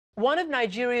One of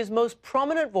Nigeria's most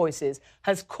prominent voices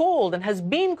has called and has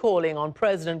been calling on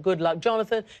President Goodluck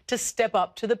Jonathan to step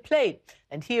up to the plate.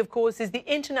 And he, of course, is the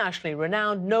internationally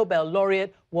renowned Nobel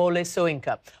laureate Wole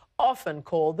Soyinka, often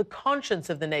called the conscience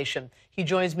of the nation. He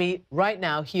joins me right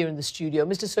now here in the studio.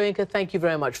 Mr. Soyinka, thank you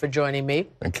very much for joining me.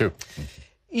 Thank you.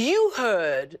 You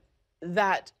heard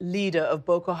that leader of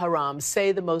Boko Haram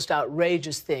say the most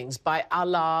outrageous things. By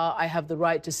Allah, I have the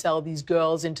right to sell these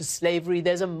girls into slavery.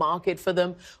 There's a market for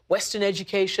them. Western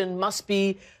education must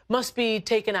be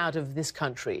taken out of this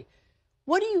country.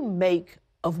 What do you make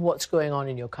of what's going on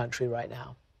in your country right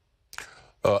now?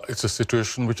 It's a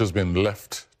situation which has been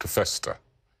left to fester.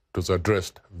 It was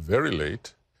addressed very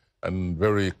late and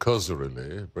very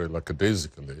cursorily, very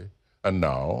lackadaisically. And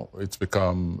now it's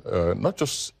become not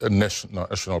just a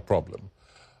national problem,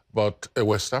 but a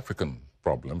West African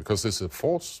problem, because it's a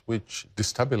force which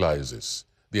destabilizes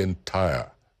the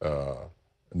entire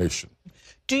nation.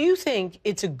 Do you think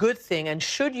it's a good thing, and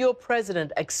should your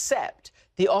president accept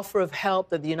the offer of help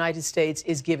that the United States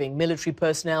is giving? Military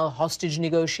personnel, hostage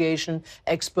negotiation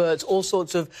experts, all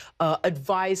sorts of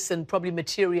advice and probably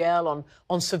material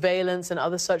on surveillance and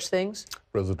other such things?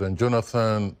 President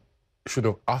Jonathan should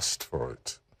have asked for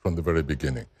it from the very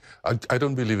beginning. I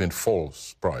don't believe in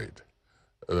false pride.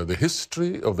 The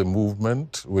history of the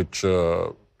movement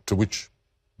to which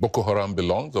Boko Haram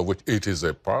belongs, of which it is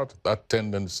a part, that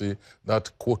tendency, that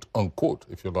quote-unquote,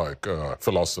 if you like,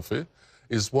 philosophy,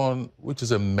 is one which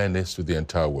is a menace to the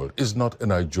entire world. It's not a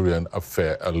Nigerian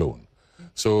affair alone.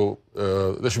 So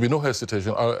there should be no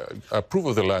hesitation. I approve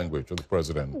of the language of the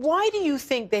president. Why do you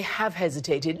think they have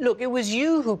hesitated? Look, it was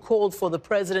you who called for the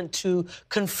president to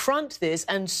confront this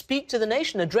and speak to the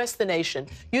nation, address the nation.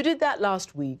 You did that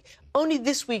last week. Only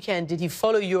this weekend did he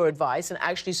follow your advice and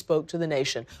actually spoke to the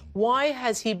nation. Why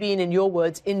has he been, in your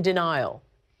words, in denial?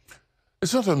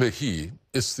 It's not only he,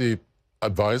 it's the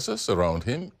advisors around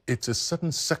him. It's a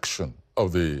certain section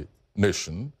of the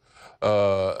nation,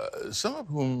 some of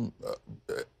whom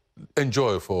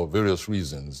enjoy, for various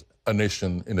reasons, a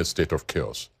nation in a state of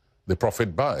chaos. They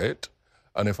profit by it,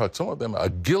 and in fact, some of them are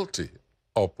guilty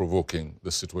of provoking the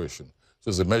situation.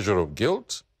 So there's a measure of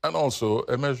guilt and also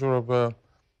a measure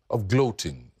of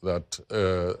gloating that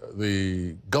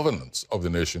the governance of the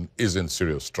nation is in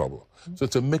serious trouble. So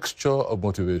it's a mixture of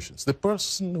motivations. The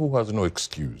person who has no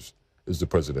excuse is the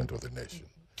president of the nation.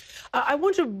 I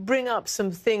want to bring up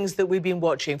some things that we've been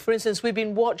watching. For instance, we've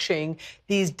been watching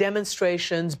these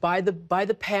demonstrations by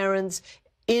the parents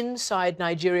inside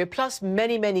Nigeria, plus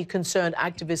many, many concerned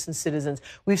activists and citizens.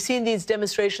 We've seen these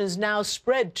demonstrations now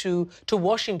spread to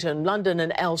Washington, London,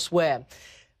 and elsewhere.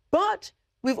 But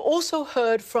we've also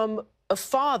heard from a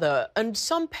father and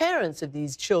some parents of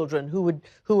these children who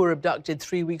were abducted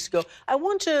 3 weeks ago. I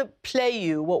want to play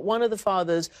you what one of the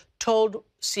fathers told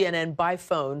CNN by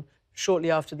phone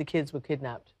shortly after the kids were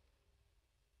kidnapped.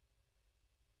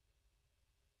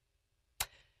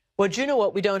 Well, do you know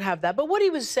what? We don't have that. But what he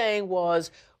was saying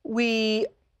was, we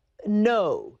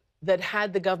know that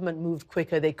had the government moved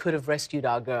quicker, they could have rescued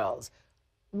our girls.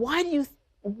 What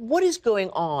is going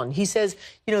on? He says,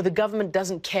 you know, the government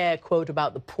doesn't care, quote,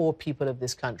 about the poor people of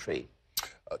this country.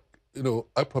 You know,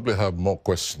 I probably have more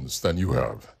questions than you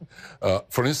have.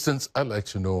 For instance, I'd like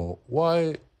to know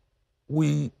why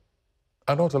we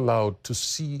are not allowed to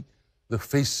see the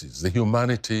faces, the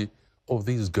humanity of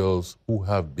these girls who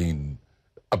have been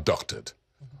abducted.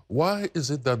 Why is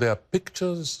it that their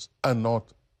pictures are not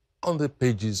on the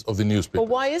pages of the newspaper? Well,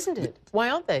 why isn't it?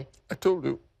 Why aren't they? I told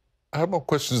you, I have more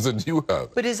questions than you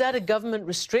have. But is that a government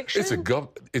restriction?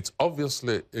 It's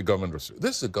obviously a government restriction.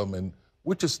 This is a government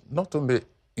which is not only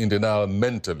in denial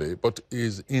mentally, but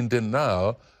is in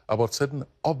denial about certain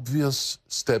obvious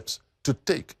steps to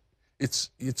take.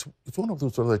 It's one of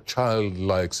those other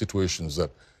childlike situations that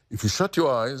if you shut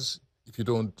your eyes, if you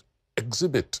don't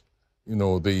exhibit, you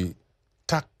know, the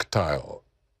tactile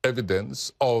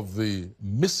evidence of the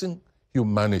missing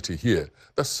humanity here,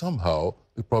 that somehow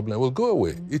the problem will go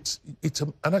away. It's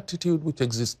an attitude which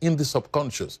exists in the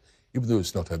subconscious, even though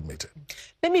it's not admitted.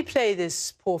 Let me play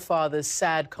this poor father's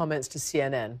sad comments to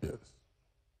CNN. Yes.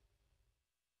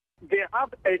 They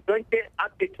have a donkey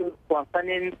attitude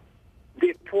concerning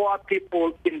the poor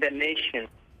people in the nation.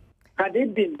 Had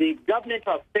it been the government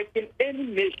has taken any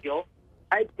measure,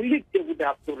 I believe they would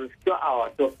have to restore our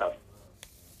daughters.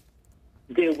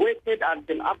 They waited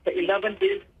until after 11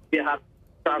 days. They have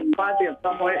transferred them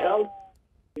somewhere else.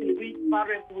 We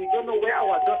parents, we don't know where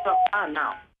our daughters are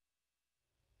now.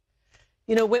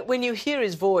 You know, when you hear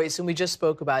his voice, and we just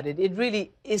spoke about it, it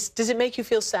really is. Does it make you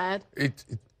feel sad?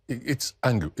 It's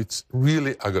angry. It's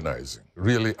really agonizing.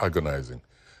 Really agonizing.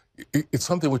 It's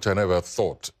something which I never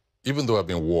thought even though I've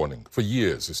been warning for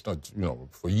years, it's not, you know,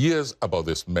 for years about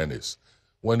this menace,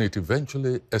 when it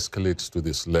eventually escalates to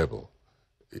this level,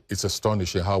 it's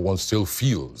astonishing how one still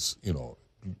feels, you know,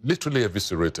 literally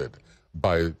eviscerated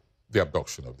by the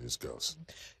abduction of these girls.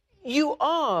 You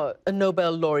are a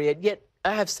Nobel laureate, yet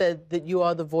I have said that you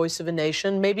are the voice of a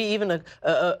nation, maybe even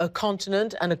a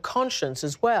continent and a conscience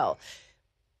as well.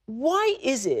 Why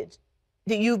is it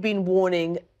that you've been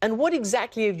warning, and what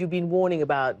exactly have you been warning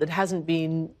about that hasn't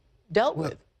been dealt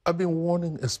with? I've been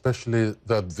warning especially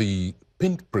that the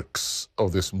pinpricks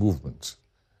of this movement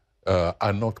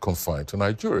are not confined to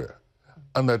Nigeria,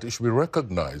 and that it should be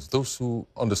recognized. Those who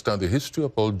understand the history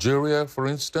of Algeria, for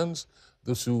instance,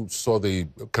 those who saw the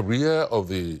career of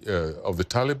the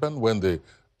Taliban when they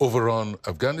overrun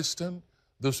Afghanistan,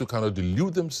 those who kind of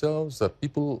delude themselves that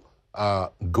people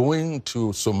are going to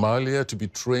Somalia to be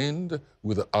trained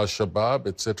with Al-Shabaab,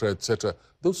 etc.,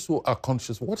 those who are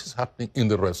conscious of what is happening in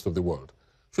the rest of the world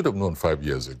should have known 5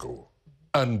 years ago.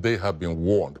 And they have been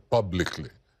warned publicly.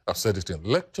 I've said it in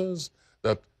lectures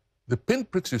that the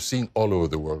pinpricks you're seeing all over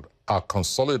the world are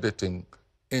consolidating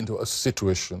into a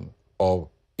situation of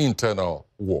internal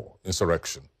war,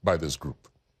 insurrection by this group.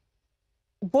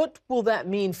 What will that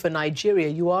mean for Nigeria?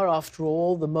 You are, after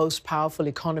all, the most powerful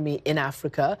economy in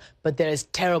Africa, but there is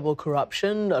terrible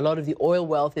corruption. A lot of the oil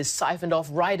wealth is siphoned off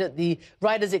right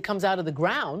as it comes out of the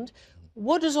ground.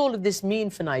 What does all of this mean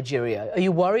for Nigeria? Are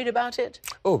you worried about it?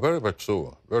 Oh, very much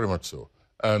so, very much so.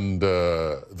 And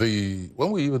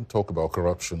when we even talk about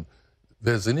corruption,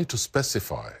 there's a need to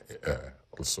specify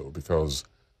also, because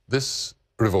this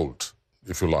revolt,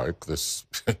 if you like, this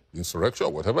insurrection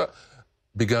or whatever,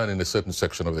 began in a certain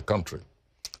section of the country.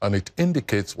 And it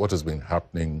indicates what has been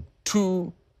happening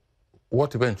to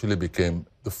what eventually became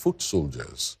the foot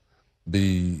soldiers,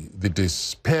 the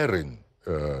despairing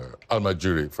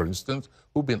Al-Majiri, for instance,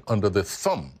 who've been under the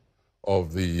thumb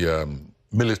of the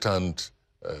militant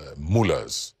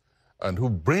mullahs and who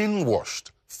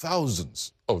brainwashed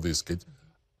thousands of these kids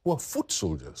who are foot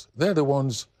soldiers. They're the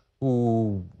ones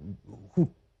who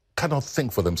cannot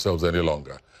think for themselves any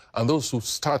longer. And those who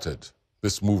started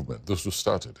this movement, those who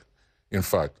started, in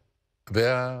fact,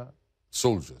 their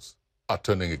soldiers are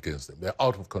turning against them. They're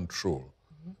out of control.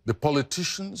 The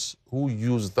politicians who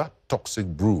use that toxic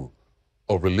brew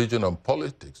of religion and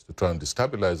politics to try and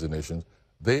destabilize the nations,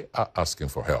 they are asking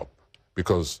for help.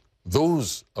 Because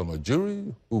those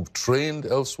Al-Majiri who've trained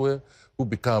elsewhere, who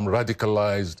become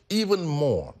radicalized even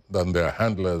more than their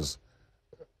handlers,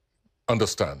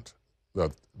 understand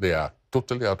that they are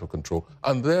totally out of control,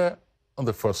 and they're on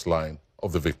the first line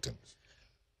of the victims.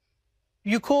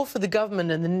 You call for the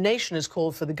government, and the nation has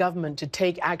called for the government to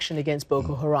take action against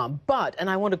Boko Haram. But, and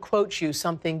I want to quote you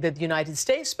something that the United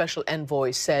States Special Envoy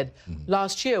said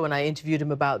last year when I interviewed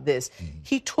him about this.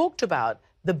 He talked about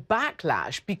the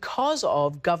backlash because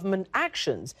of government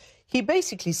actions. He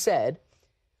basically said,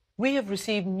 we have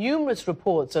received numerous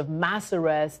reports of mass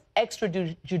arrests,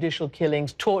 extrajudicial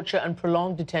killings, torture, and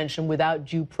prolonged detention without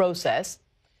due process.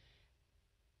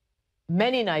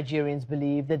 Many Nigerians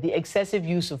believe that the excessive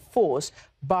use of force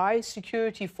by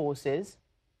security forces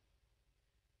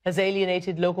has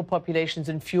alienated local populations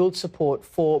and fueled support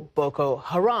for Boko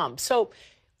Haram. So,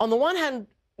 on the one hand,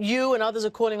 you and others are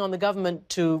calling on the government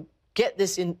to get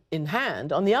this in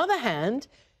hand. On the other hand,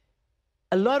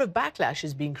 a lot of backlash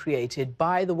is being created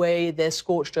by the way their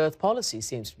scorched earth policy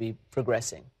seems to be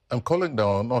progressing. I'm calling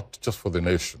now not just for the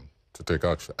nation to take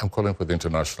action. I'm calling for the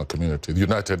international community, the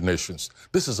United Nations.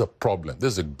 This is a problem.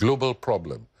 This is a global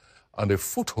problem. And a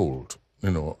foothold,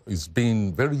 you know, is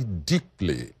being very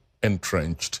deeply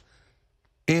entrenched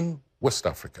in West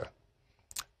Africa.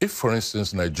 If, for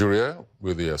instance, Nigeria,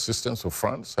 with the assistance of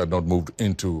France, had not moved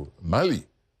into Mali,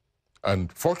 and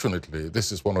fortunately,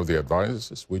 this is one of the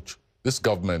advices which this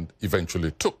government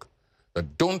eventually took,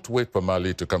 that don't wait for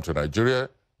Mali to come to Nigeria,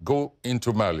 go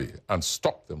into Mali and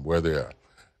stop them where they are.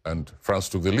 And France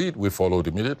took the lead, we followed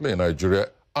immediately in Nigeria,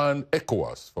 and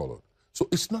ECOWAS followed. So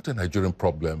it's not a Nigerian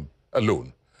problem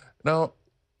alone. Now,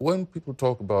 when people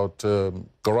talk about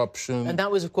corruption... And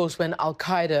that was, of course, when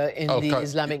Al-Qaeda in the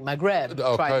Islamic Maghreb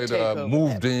Al-Qaeda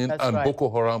moved in, and right. Boko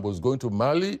Haram was going to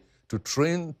Mali to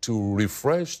train, to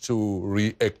refresh, to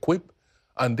re-equip.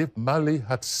 And if Mali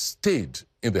had stayed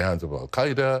in the hands of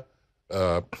Al-Qaeda,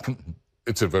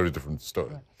 it's a very different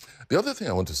story. Right. The other thing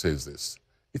I want to say is this.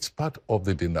 It's part of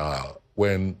the denial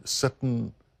when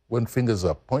fingers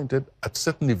are pointed at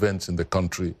certain events in the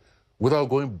country without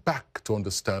going back to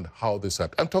understand how this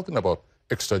happened. I'm talking about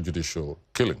extrajudicial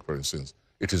killing, for instance.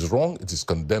 It is wrong, it is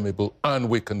condemnable, and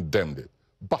we condemned it.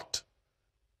 But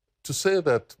to say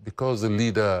that because the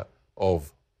leader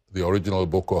of the original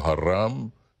Boko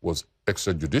Haram was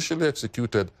extrajudicially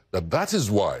executed, that is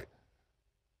why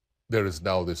there is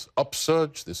now this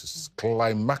upsurge, this is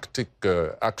climactic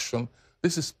action.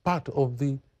 This is part of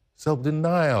the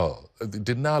self-denial, the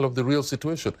denial of the real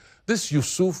situation. This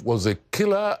Yusuf was a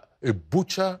killer, a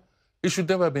butcher. He should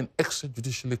never have been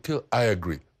extrajudicially killed, I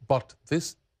agree. But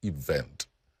this event,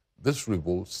 this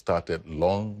revolt started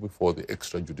long before the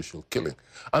extrajudicial killing.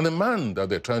 And the man that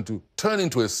they're trying to turn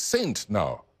into a saint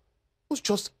now was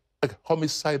just a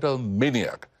homicidal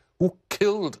maniac who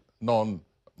killed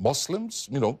non-Muslims,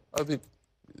 you know, at the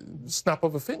snap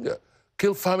of a finger,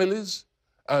 killed families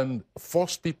and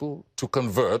forced people to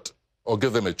convert or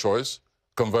give them a choice,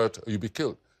 convert or you be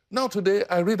killed. Now today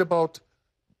I read about,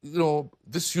 you know,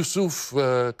 this Yusuf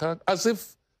as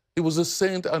if he was a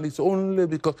saint and it's only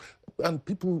because, and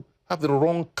people have the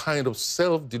wrong kind of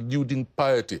self-deluding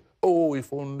piety. Oh,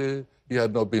 if only he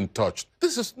had not been touched.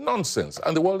 This is nonsense,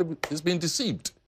 and the world is being deceived.